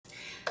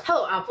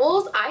Hello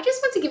apples, I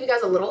just want to give you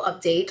guys a little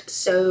update.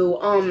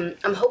 So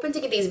I'm hoping to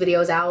get these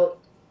videos out.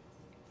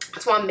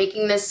 That's why I'm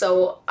making this,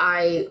 so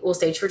I will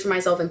stay true to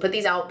myself and put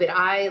these out. But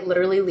I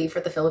literally leave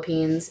for the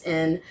Philippines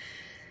in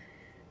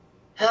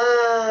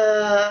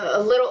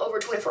a little over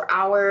 24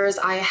 hours.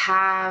 I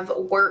have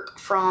work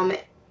from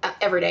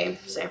every day,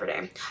 8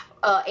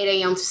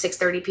 a.m. to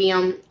 6:30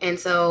 p.m. and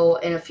so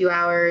in a few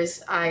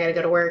hours I gotta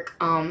go to work.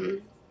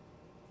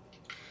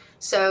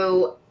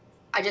 So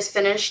I just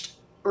finished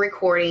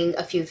recording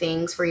a few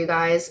things for you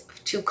guys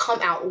to come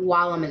out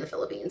while I'm in the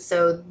Philippines.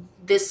 So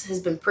this has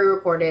been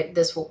pre-recorded.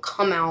 This will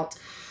come out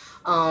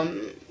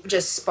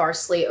just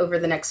sparsely over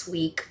the next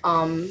week,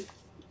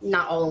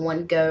 not all in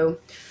one go.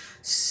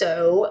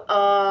 So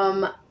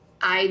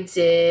I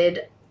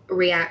did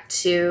react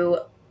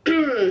to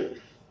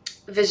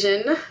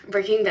Vision,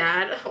 Breaking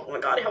Bad. Oh my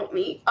god, help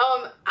me.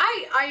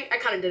 I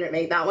kind of didn't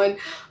make that one.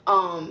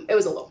 It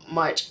was a little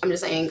much, I'm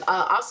just saying.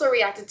 I also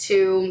reacted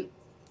to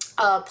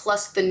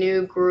Plus, the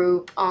new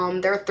group.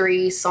 There are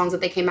 3 songs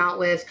that they came out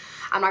with.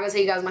 I'm not gonna tell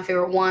you guys my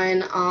favorite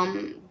one,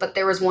 but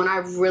there was one I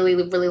really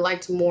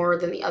liked more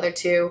than the other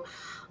 2.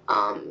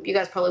 You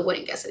guys probably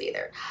wouldn't guess it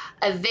either.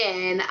 And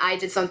then I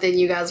did something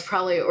you guys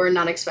probably were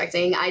not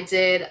expecting. I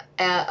did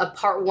a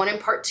part 1 and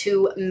part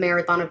 2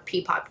 marathon of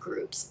Ppop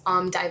groups.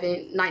 Not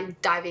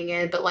diving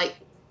in, but like,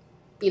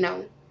 you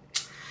know,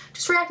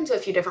 just reacting to a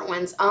few different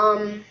ones.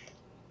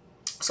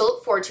 So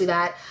look forward to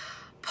that.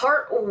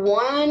 Part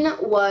 1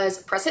 was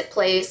Press It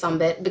Play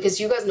Sumbit, because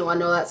you guys know I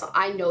know that song.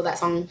 I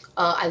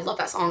love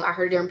that song. I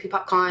heard it during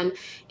PPopCon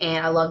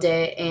and I loved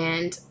it,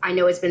 and I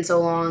know it's been so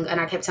long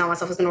and I kept telling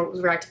myself I was gonna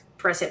react to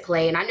Press It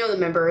Play, and I know the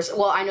members.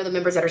 Well, I know the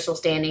members that are still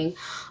standing.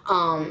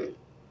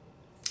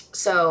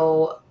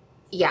 So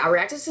yeah, I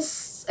reacted to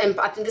this, and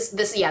I think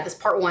this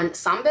part 1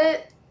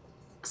 Sumbit,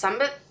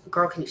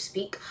 girl, can you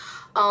speak?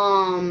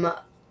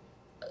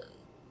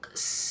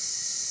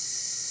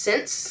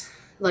 Since,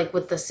 like,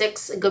 with the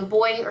 6 Good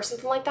Boy or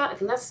something like that. I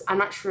think that's, I'm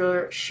not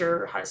sure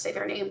how to say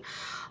their name.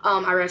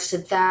 I reacted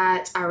to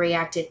that. I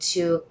reacted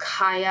to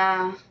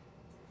Kaya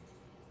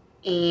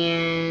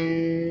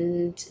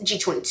and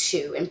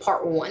G22 in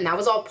part 1. That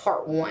was all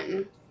part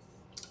 1.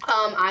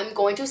 I'm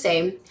going to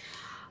say,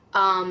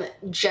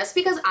 just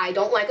because I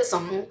don't like a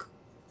song,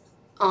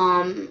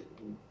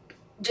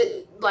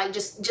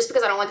 just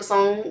because I don't like a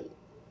song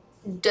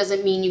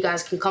doesn't mean you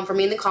guys can come for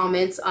me in the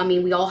comments. I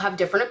mean, we all have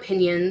different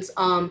opinions.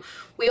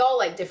 We all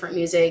like different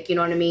music, you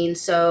know what I mean?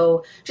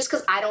 So just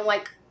because I don't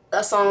like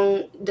a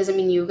song doesn't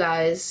mean you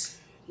guys,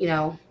 you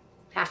know,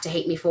 have to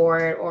hate me for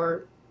it,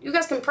 or you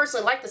guys can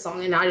personally like the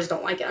song and I just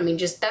don't like it. I mean,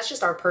 that's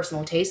just our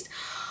personal taste.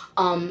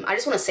 I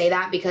just want to say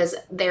that because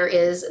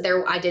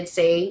I did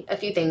say a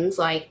few things,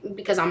 like,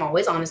 because I'm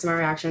always honest in my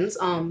reactions,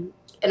 in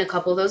a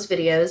couple of those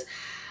videos.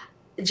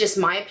 Just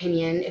my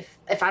opinion.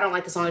 If I don't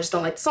like the song, I just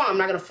don't like the song. I'm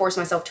not gonna force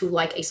myself to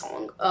like a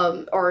song,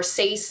 or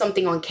say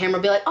something on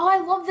camera, be like, oh, I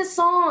love this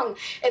song,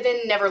 and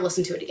then never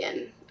listen to it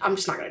again. I'm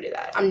just not gonna do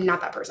that. I'm not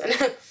that person.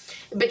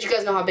 But you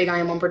guys know how big I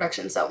am on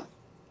production, so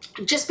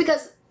just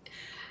because,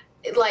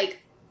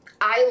 like,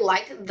 I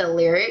like the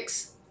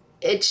lyrics,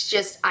 it's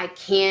just I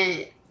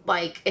can't,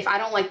 like, if I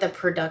don't like the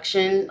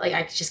production, like,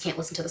 I just can't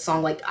listen to the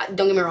song. Like,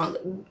 don't get me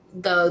wrong,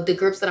 the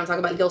groups that I'm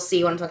talking about, you'll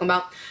see what I'm talking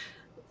about.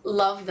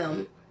 Love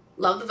them.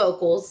 Love the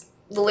vocals.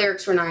 The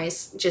lyrics were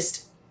nice.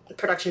 Just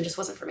production just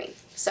wasn't for me.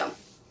 So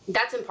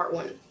that's in part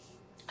 1.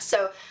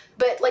 So,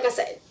 but like I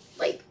said,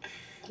 like,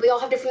 we all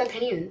have different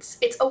opinions.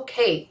 It's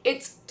okay.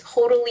 It's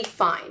totally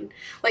fine.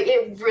 Like,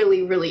 it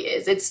really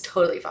is. It's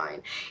totally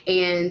fine.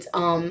 And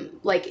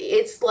like,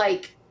 it's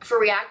like, for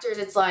reactors,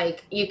 it's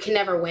like you can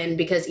never win,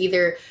 because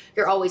either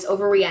you're always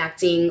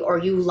overreacting, or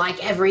you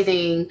like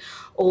everything,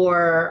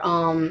 or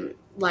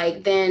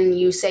like, then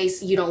you say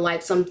you don't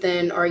like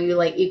something, or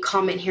you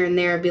comment here and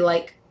there and be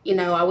like, you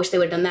know, I wish they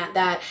would have done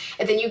that,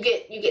 and then you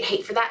get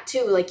hate for that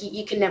too. Like,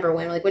 you can never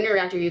win. Like, when you're a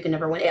reactor, you can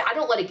never win. I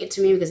don't let it get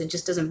to me because it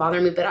just doesn't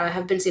bother me, but I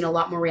have been seeing a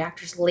lot more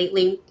reactors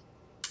lately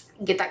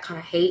get that kind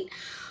of hate.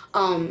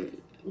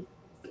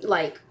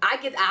 Like,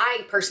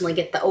 I personally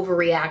get the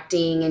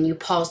overreacting, and you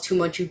pause too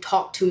much, you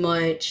talk too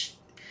much,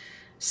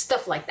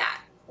 stuff like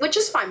that, which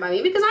is fine by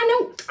me, because I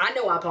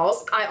know I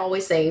pause. I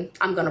always say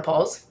I'm gonna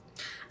pause.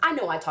 I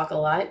know I talk a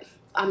lot.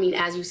 I mean,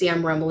 as you see,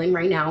 I'm rumbling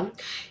right now.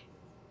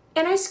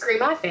 And I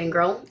scream, I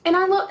fangirl, and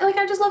I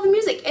just love the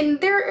music.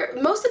 And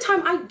most of the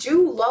time, I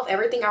do love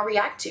everything I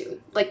react to.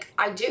 Like,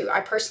 I do.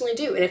 I personally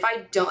do. And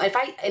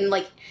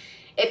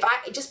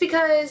just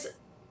because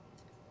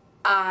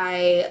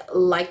I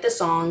like the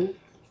song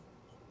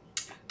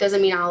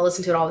doesn't mean I'll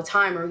listen to it all the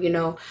time, or, you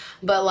know,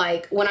 but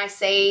like, when I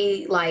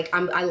say, like,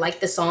 I like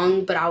the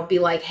song, but I'll be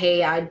like,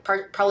 hey, I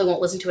probably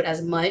won't listen to it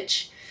as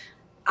much.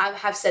 I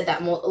have said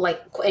that more,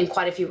 like, in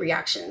quite a few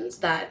reactions,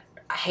 that,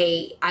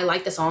 hey, I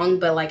like the song,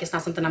 but like, it's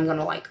not something I'm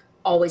gonna like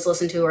always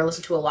listen to, or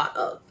listen to a lot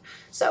of.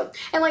 So,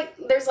 and like,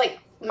 there's like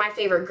my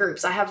favorite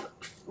groups. I have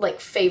like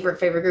favorite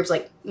groups,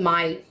 like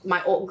my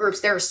old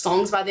groups. There are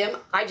songs by them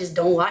I just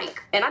don't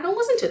like, and I don't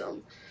listen to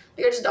them.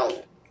 Like, I just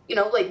don't, you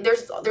know, like,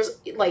 there's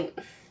like,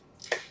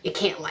 you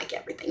can't like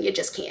everything. You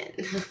just can't.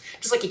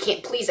 Just like you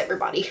can't please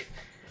everybody.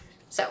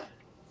 So,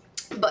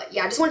 but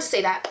yeah, I just wanted to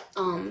say that.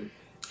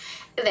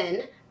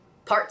 Then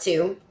part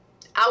 2,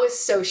 I was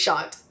so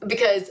shocked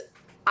because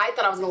I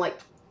thought I was gonna like,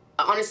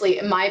 honestly,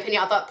 in my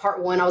opinion, I thought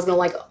part 1 I was gonna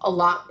like a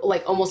lot,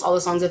 like almost all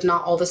the songs, if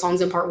not all the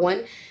songs in part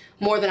 1,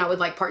 more than I would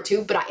like part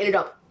 2. But I ended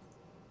up,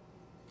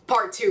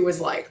 part 2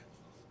 was like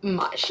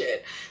my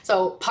shit.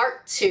 So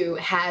part 2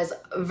 has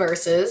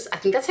Versus. I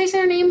think that's how you say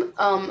her name.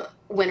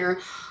 Winner.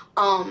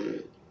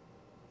 I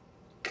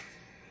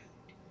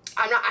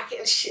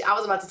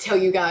was about to tell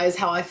you guys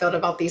how I felt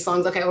about these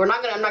songs. Okay, I'm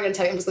not gonna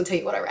tell you. I'm just gonna tell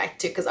you what I reacted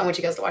to because I want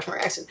you guys to watch my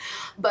reaction.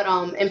 But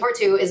in part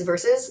 2 is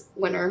Versus,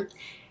 Winner.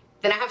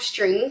 Then I have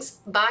Strings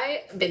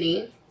by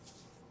Benny.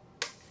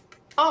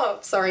 Oh,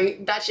 sorry,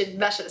 that should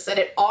have said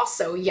it.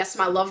 Also, Yes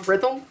My Love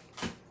Rhythm.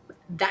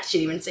 That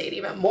should even say it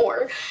even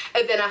more.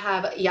 And then I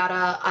have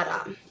Yada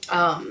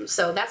Ada.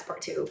 So that's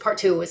part 2. Part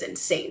 2 was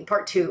insane.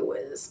 Part 2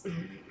 was,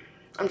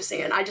 I'm just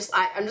saying, I'm just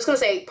gonna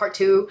say part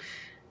 2.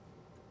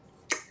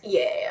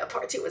 Yeah,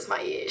 part 2 was my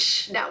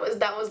ish.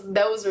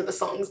 Those are the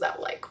songs that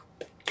like,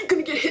 you're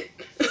gonna get hit.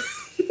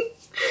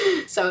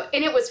 So,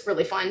 and it was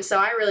really fun. So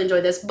I really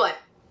enjoyed this, but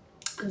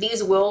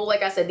these will,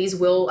 like I said, I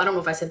don't know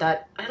if I said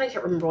that. I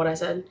can't remember what I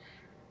said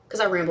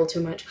because I rambled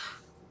too much.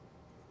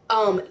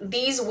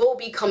 These will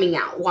be coming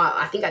out while,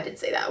 I think I did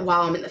say that,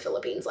 while I'm in the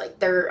Philippines. Like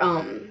they're,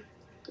 I'm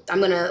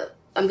gonna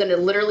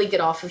literally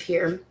get off of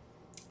here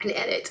and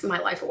edit my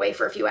life away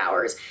for a few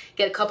hours,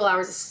 get a couple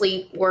hours of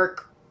sleep,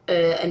 work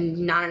a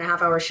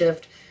 9.5-hour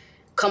shift,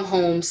 come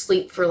home,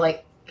 sleep for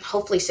like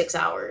hopefully 6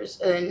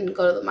 hours, and then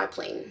go to my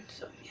plane.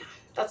 So yeah,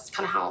 that's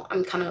kind of how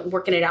I'm kind of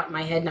working it out in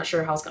my head. Not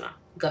sure how it's gonna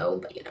go,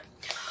 but you know.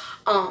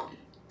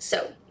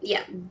 So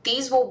yeah,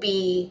 these will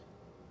be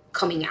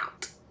coming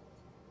out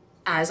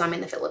as I'm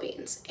in the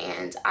Philippines,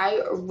 and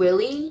I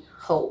really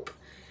hope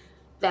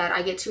that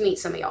I get to meet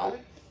some of y'all,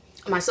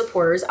 my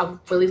supporters. I would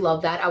really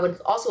love that. I would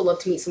also love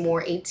to meet some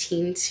more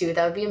 18 too.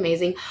 That would be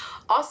amazing.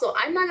 Also,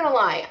 I'm not gonna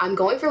lie, I'm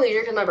going for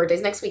leisure because my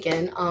birthday's next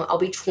weekend. I'll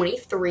be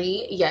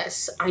 23.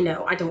 Yes, I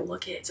know, I don't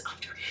look it. I'm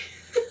joking.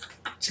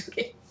 I'm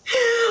joking.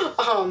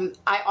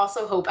 I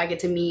also hope I get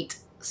to meet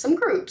some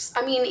groups.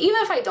 I mean,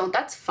 even if I don't,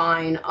 that's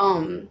fine.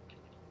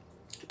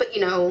 But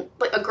you know,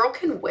 like a girl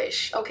can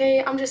wish,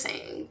 okay? I'm just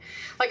saying.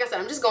 Like I said,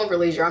 I'm just going for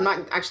leisure. I'm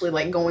not actually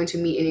like going to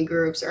meet any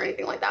groups or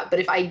anything like that. But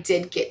if I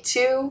did get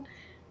to,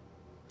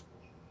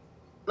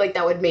 like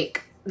that would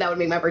make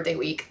my birthday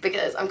week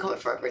because I'm coming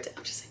for my birthday.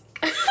 I'm just saying.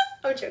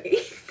 I'm joking.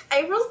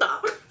 April,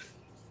 stop.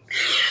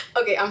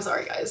 Okay, I'm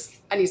sorry guys.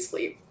 I need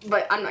sleep,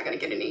 but I'm not gonna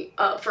get any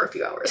for a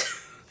few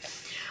hours.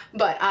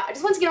 But I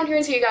just want to get on here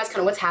and tell you guys kind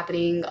of what's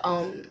happening.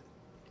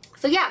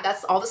 So yeah,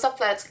 that's all the stuff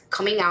that's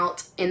coming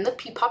out in the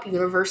Ppop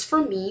universe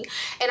for me.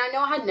 And I know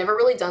I had never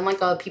really done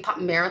like a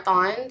Ppop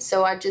marathon,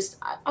 so I was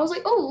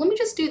like, oh, let me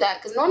just do that,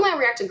 because normally I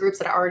react to groups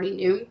that I already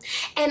knew.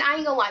 And I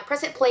ain't gonna lie,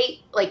 Present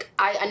Plate, like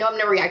I know I've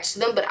never reacted to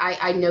them, but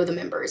I know the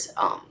members,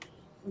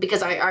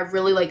 because I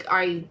really like,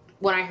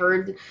 when I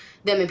heard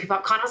them in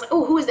Ppop Con, I was like,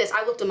 oh, who is this?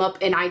 I looked them up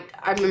and I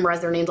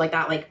memorized their names like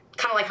that, like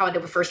kind of like how I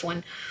did with first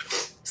one.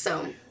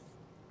 So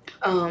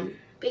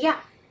but yeah,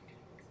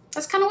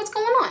 that's kind of what's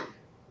going on.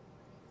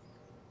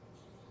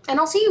 And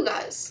I'll see you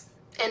guys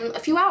in a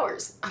few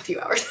hours,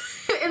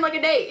 in like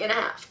a day and a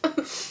half.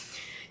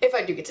 If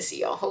I do get to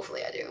see y'all,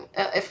 hopefully I do.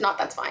 If not,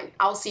 that's fine.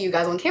 I'll see you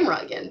guys on camera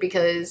again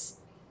because,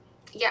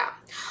 yeah.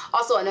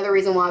 Also, another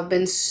reason why I've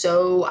been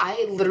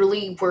I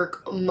literally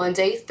work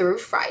Monday through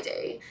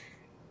Friday,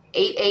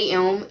 8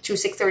 a.m. to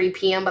 6:30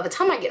 p.m. By the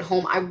time I get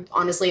home, I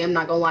honestly am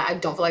not gonna lie, I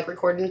don't feel like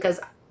recording because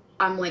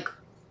I'm like,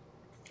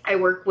 I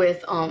work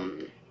with, I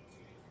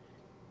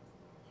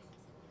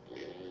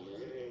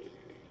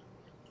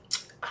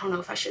don't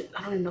know if I should,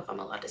 I don't even know if I'm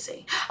allowed to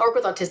say. I work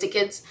with autistic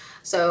kids,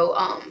 so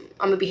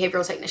I'm a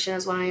behavioral technician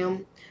is what I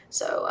am.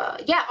 So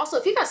yeah, also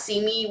if you guys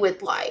see me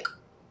with like,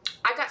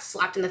 I got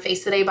slapped in the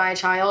face today by a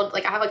child.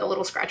 Like I have like a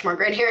little scratch mark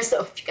right here,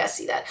 so if you guys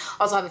see that.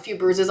 Also I have a few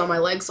bruises on my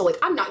legs, so like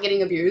I'm not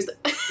getting abused.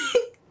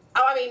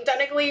 I mean,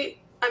 technically,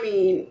 I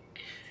mean,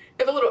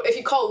 if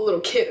you call a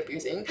little kid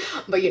abusing,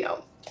 but you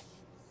know,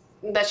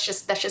 that's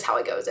just how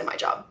it goes in my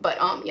job. But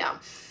yeah.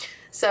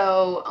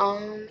 So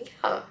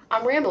yeah,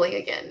 I'm rambling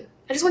again.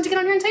 I just wanted to get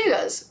on here and tell you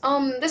guys.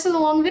 This is a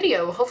long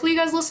video. Hopefully you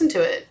guys listen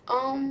to it.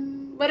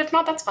 But if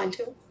not, that's fine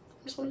too.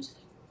 I just wanted to say.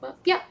 But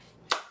yeah.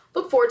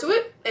 Look forward to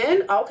it,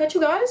 and I'll catch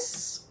you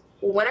guys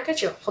when I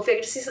catch you. Hopefully I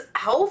get to see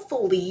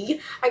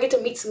hopefully I get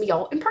to meet some of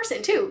y'all in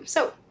person too.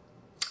 So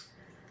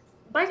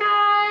bye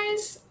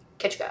guys.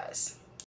 Catch you guys.